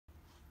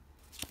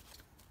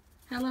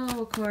Hello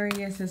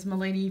Aquarius, it's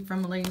Maladys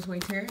from Maladys Way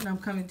Tarot, and I'm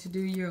coming to do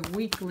your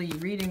weekly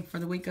reading for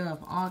the week of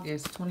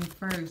August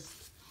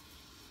 21st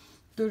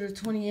through the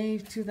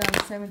 28th,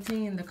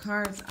 2017. The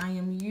cards I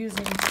am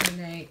using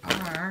today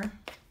are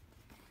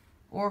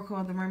Oracle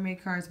of the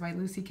Mermaid cards by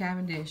Lucy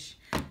Cavendish.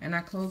 And I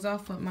close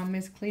off with my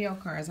Miss Cleo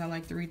cards. I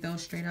like to read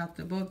those straight out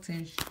the book to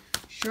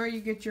ensure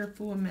you get your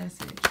full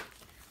message.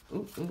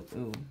 Ooh, ooh,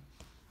 ooh.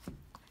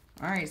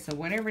 Alright, so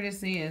whatever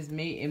this is,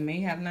 it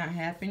may have not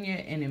happened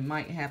yet, and it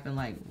might happen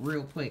like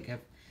real quick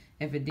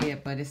if it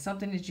did, but it's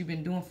something that you've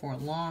been doing for a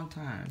long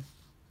time.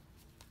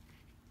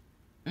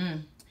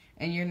 And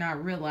you're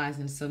not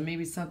realizing, so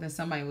maybe something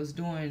somebody was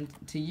doing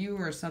to you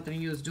or something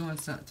you was doing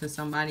to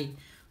somebody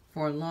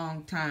for a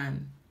long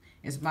time.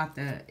 It's about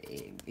to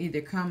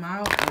either come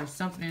out or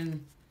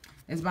something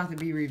is about to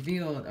be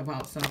revealed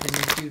about something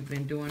that you've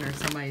been doing or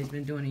somebody's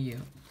been doing to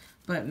you.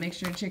 But make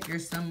sure to check your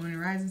sun, moon,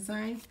 and rising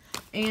signs.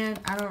 And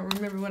I don't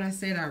remember what I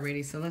said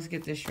already, so let's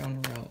get this show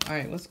on the road. All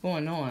right, what's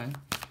going on?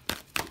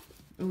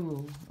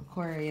 Ooh,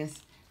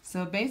 Aquarius.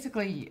 So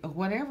basically,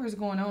 whatever's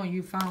going on,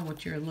 you found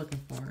what you're looking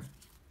for.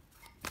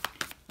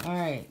 All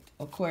right,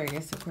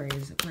 Aquarius.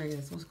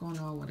 What's going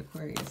on with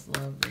Aquarius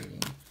Love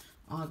reading?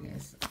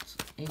 August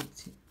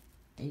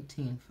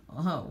 18th.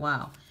 Oh,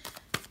 wow.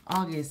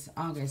 August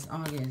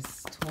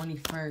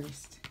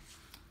 21st.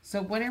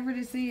 So whatever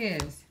this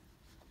is.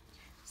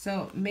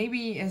 So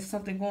maybe it's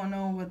something going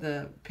on with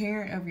the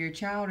parent of your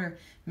child, or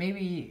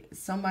maybe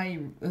somebody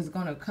is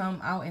going to come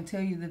out and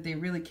tell you that they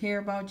really care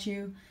about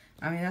you.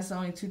 I mean, that's the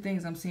only two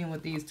things I'm seeing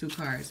with these two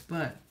cards.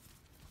 But,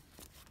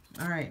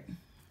 all right.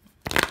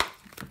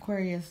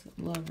 Aquarius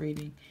Love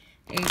reading.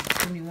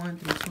 8/21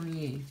 through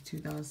 28,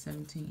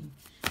 2017.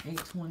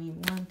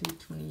 8/21 through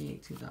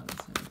 28,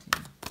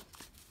 2017.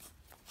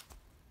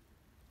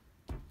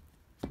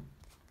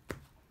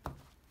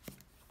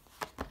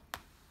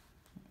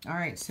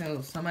 Alright,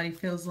 so somebody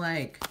feels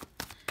like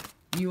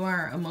you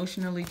are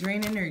emotionally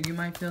draining, or you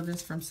might feel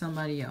this from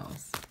somebody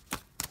else.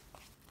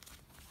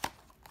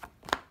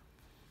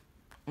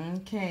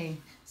 Okay,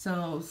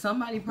 so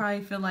somebody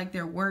probably feel like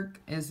their work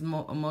is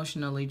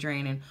emotionally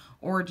draining,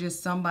 or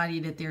just somebody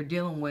that they're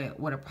dealing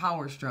with a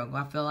power struggle.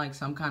 I feel like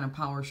some kind of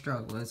power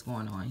struggle is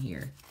going on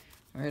here.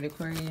 Alright,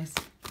 Aquarius.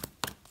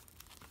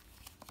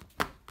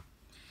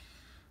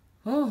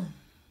 Oh,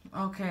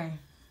 okay.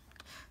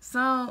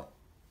 So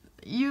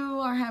you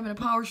are having a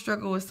power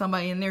struggle with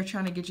somebody, and they're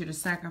trying to get you to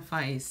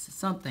sacrifice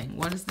something.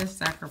 What is this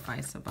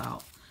sacrifice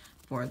about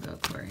for the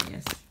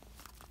Aquarius?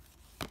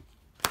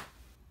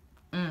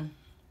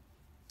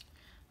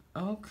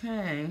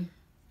 Okay.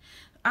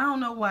 I don't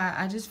know why.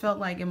 I just felt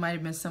like it might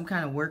have been some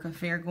kind of work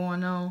affair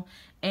going on.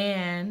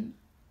 And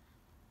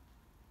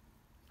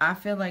I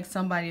feel like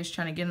somebody is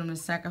trying to get them to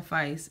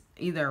sacrifice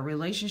either a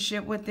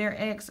relationship with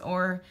their ex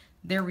or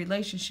their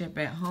relationship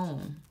at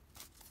home.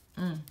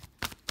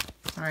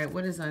 All right,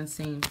 what is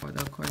unseen for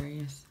the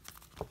Aquarius?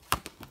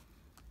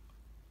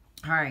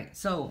 All right,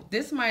 so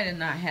this might have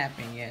not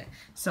happened yet.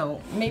 So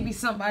maybe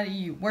somebody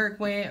you work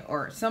with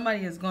or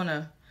somebody is going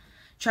to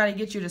try to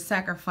get you to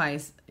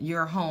sacrifice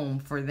your home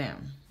for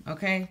them,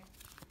 okay?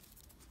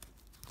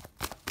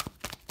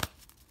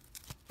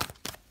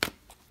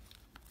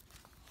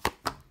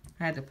 I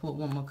had to pull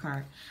one more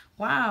card.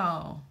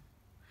 Wow.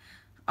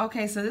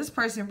 Okay, so this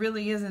person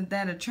really isn't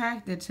that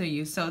attracted to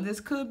you. So this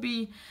could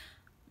be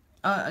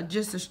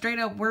just a straight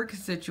up work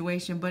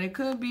situation, but it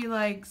could be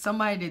like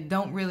somebody that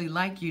don't really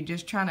like you,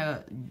 just trying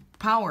to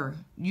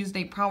use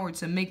their power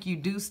to make you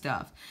do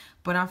stuff.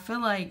 But I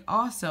feel like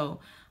also,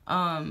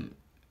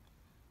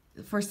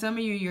 for some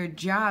of you, your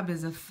job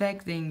is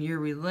affecting your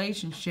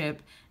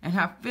relationship, and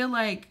I feel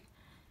like,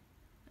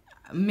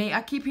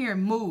 I keep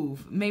hearing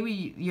move.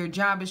 Maybe your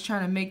job is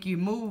trying to make you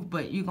move,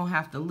 but you're going to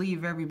have to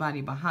leave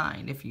everybody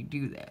behind if you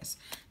do this.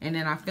 And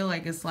then I feel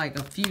like it's like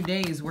a few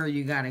days where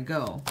you got to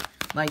go.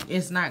 Like,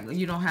 it's not,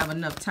 you don't have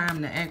enough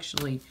time to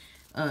actually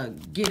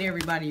get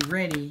everybody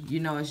ready. You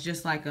know, it's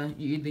just like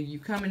either you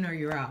coming or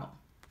you're out.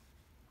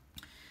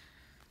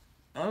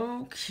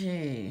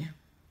 Okay.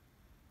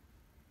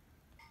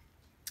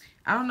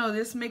 I don't know.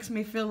 This makes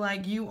me feel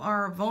like you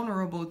are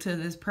vulnerable to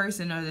this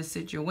person or this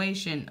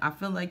situation. I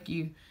feel like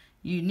you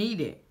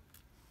need it.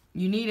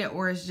 You need it,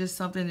 or it's just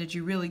something that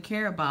you really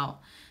care about.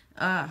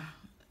 Dang.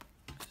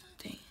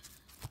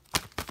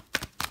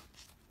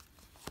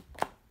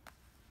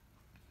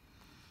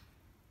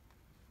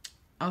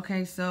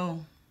 Okay,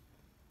 so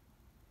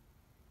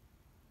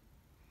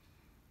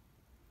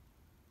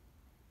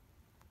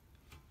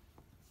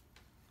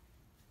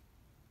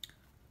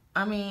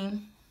I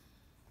mean,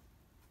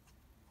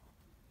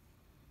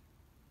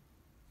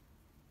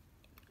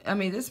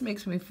 this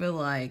makes me feel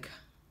like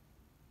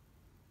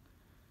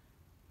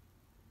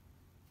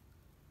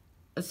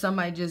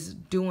somebody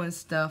just doing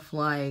stuff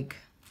like,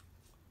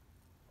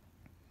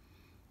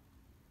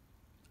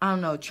 I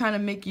don't know, trying to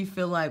make you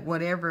feel like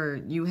whatever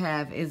you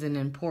have isn't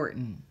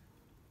important.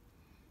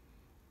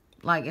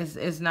 Like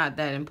it's not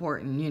that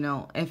important, you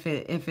know. If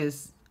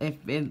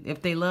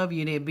they love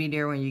you, they'll be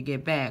there when you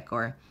get back,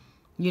 or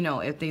You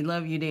know, if they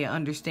love you, they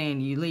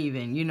understand you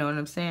leaving. You know what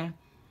I'm saying?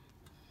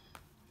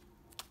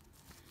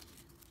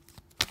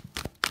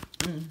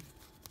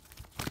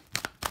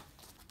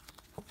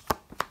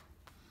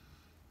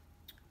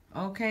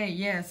 Okay,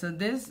 yeah, so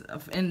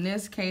in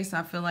this case,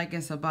 I feel like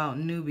it's about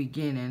new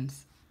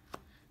beginnings.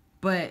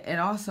 But it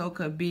also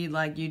could be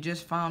like you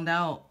just found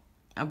out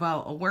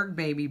about a work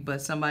baby,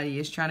 but somebody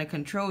is trying to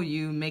control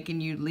you,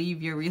 making you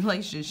leave your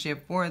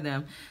relationship for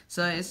them.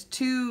 So it's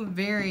two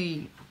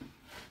very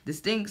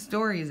distinct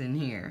stories in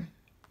here.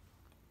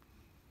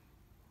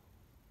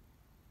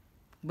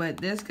 But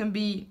this can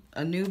be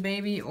a new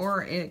baby,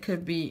 or it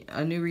could be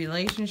a new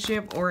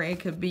relationship, or it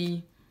could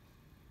be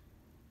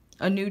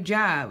a new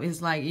job.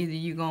 It's like either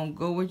you gonna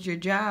go with your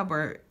job,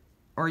 or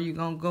you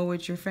gonna go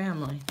with your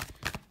family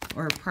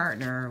or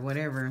partner or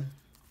whatever.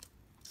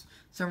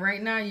 So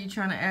right now you're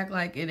trying to act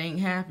like it ain't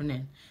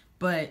happening,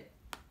 but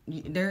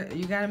you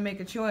gotta make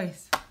a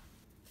choice.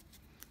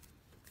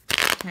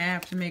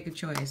 Have to make a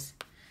choice.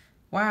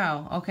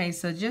 Wow. Okay,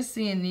 so just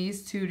seeing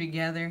these two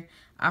together,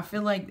 I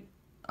feel like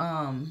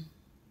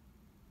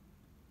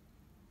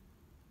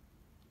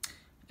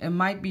it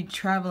might be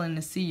traveling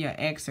to see your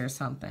ex or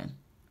something.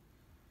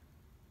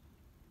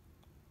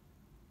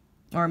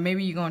 Or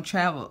maybe you're going to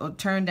travel, or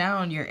turn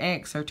down your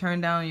ex, or turn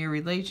down your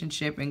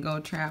relationship and go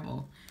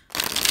travel.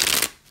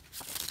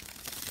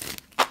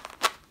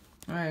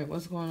 Alright,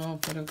 what's going on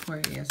for the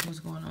Aquarius? What's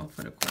going on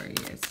for the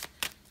Aquarius?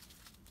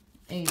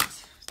 8.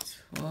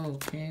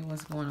 Okay,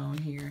 what's going on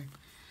here?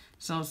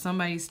 So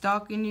somebody's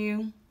stalking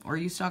you, or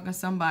you stalking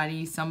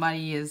somebody.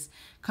 Somebody is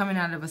coming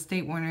out of a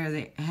state where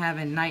they're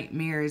having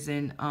nightmares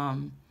and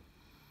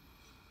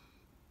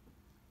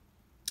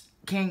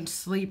can't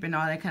sleep and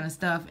all that kind of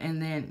stuff,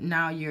 and then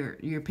now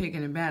you're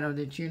picking a battle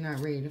that you're not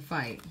ready to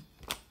fight,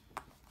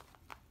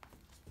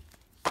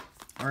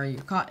 or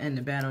you're caught in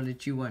the battle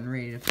that you wasn't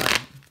ready to fight.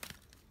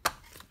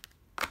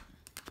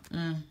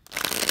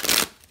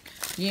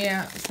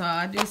 Yeah, so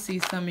I do see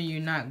some of you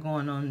not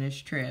going on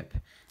this trip.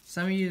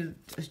 Some of you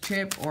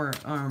trip or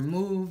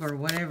move or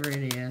whatever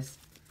it is.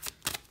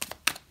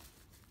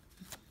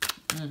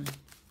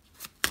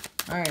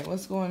 Alright,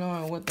 what's going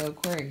on with the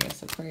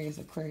Aquarius? Aquarius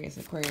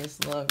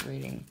love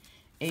reading.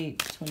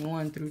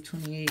 8/21 through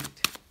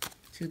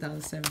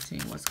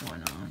 28/2017. What's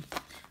going on?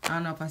 I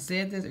don't know if I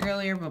said this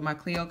earlier, but my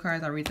Cleo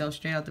cards, I read those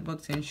straight out the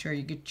book to ensure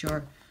you get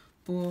your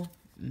full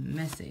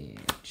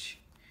message.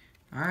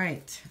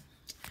 Alright.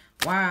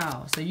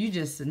 Wow. So you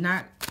just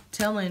not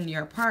telling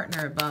your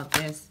partner about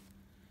this.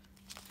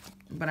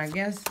 But I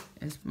guess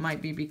it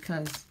might be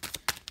because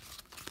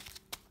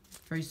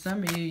for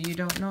some of you, you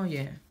don't know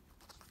yet.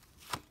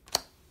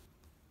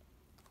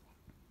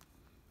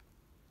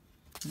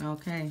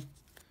 Okay.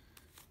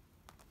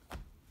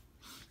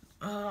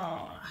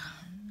 Oh.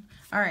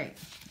 All right.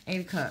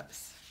 8 of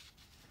Cups.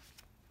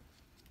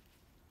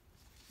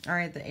 All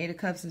right. The 8 of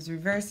Cups is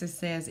reversed. It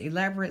says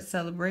elaborate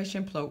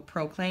celebration,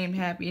 proclaimed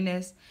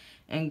happiness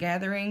and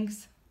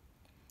gatherings.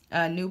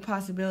 New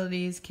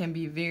possibilities can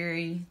be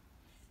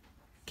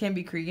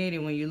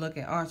created when you look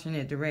at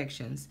alternate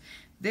directions.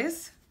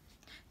 This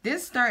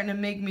starting to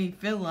make me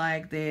feel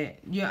like that.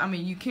 I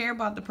mean, you care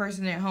about the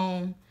person at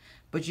home,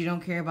 but you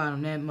don't care about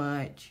them that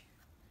much.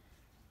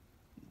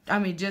 I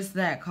mean, just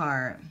that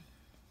card.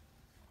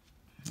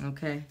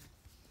 Okay.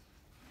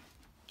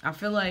 I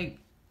feel like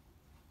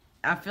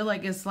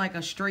it's like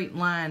a straight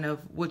line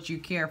of what you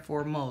care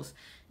for most.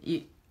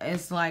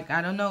 It's like,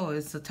 I don't know,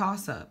 it's a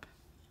toss-up.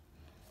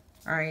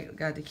 All right, we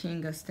got the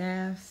King of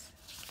Staffs.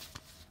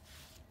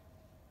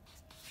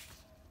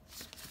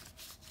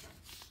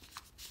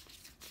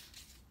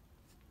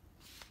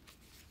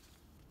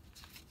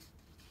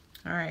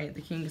 All right,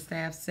 the King of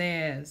Staffs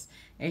says,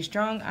 a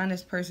strong,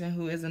 honest person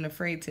who isn't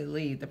afraid to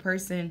lead. The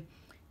person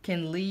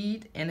can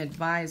lead and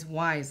advise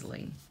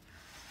wisely.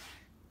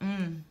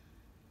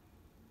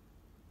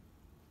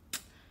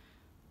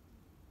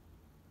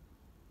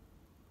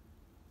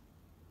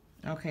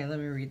 Okay, let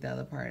me read the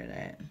other part of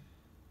that.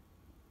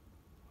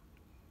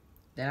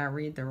 Did I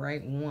read the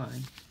right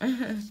one?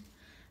 All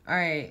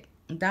right,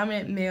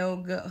 dominant male,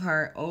 good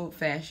heart,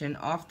 old-fashioned,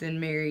 often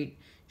married,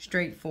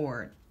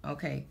 straightforward.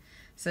 Okay.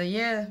 So,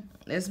 yeah,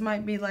 this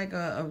might be like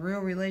a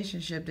real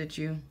relationship that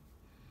you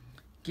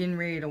getting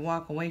ready to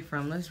walk away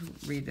from. Let's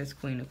read this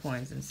Queen of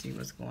Coins and see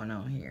what's going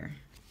on here.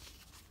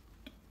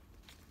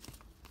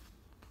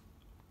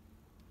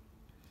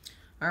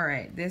 All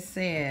right, this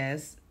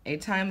says, a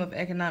time of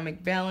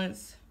economic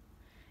balance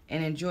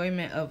and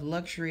enjoyment of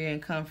luxury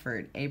and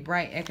comfort, a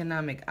bright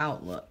economic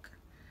outlook.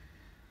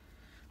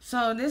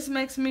 So, this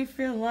makes me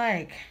feel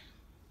like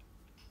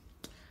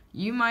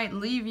you might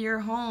leave your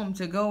home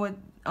to go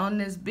on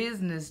this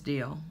business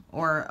deal,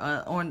 or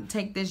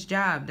take this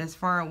job that's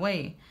far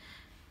away.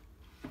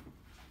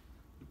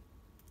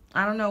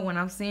 I don't know, when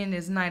I'm seeing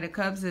this Knight of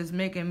Cups, it's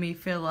making me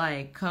feel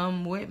like,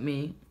 come with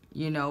me,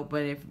 you know,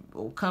 but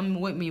come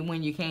with me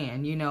when you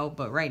can, you know,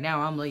 but right now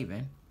I'm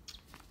leaving.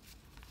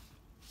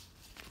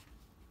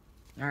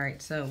 All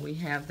right, so we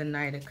have the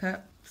Knight of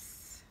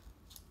Cups.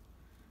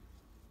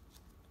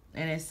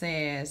 And it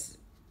says,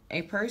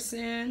 a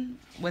person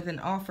with an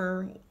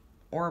offer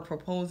or a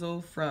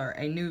proposal for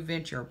a new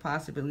venture, or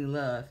possibly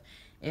love.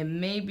 It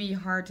may be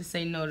hard to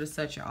say no to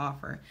such an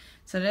offer.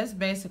 So that's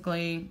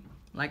basically,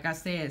 like I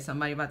said,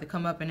 somebody about to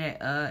come up and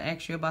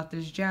ask you about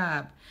this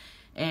job.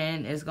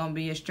 And it's going to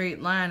be a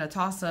straight line, a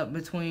toss-up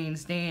between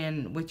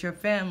staying with your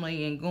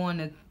family and going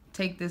to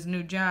take this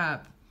new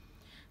job.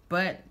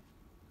 But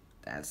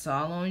that's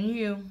all on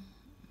you.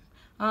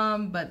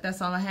 But that's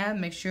all I have.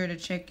 Make sure to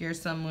check your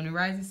sun, moon, and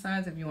rising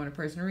signs. If you want a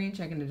personal reading,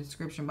 check in the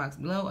description box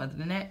below. Other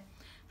than that,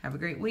 have a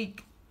great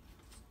week.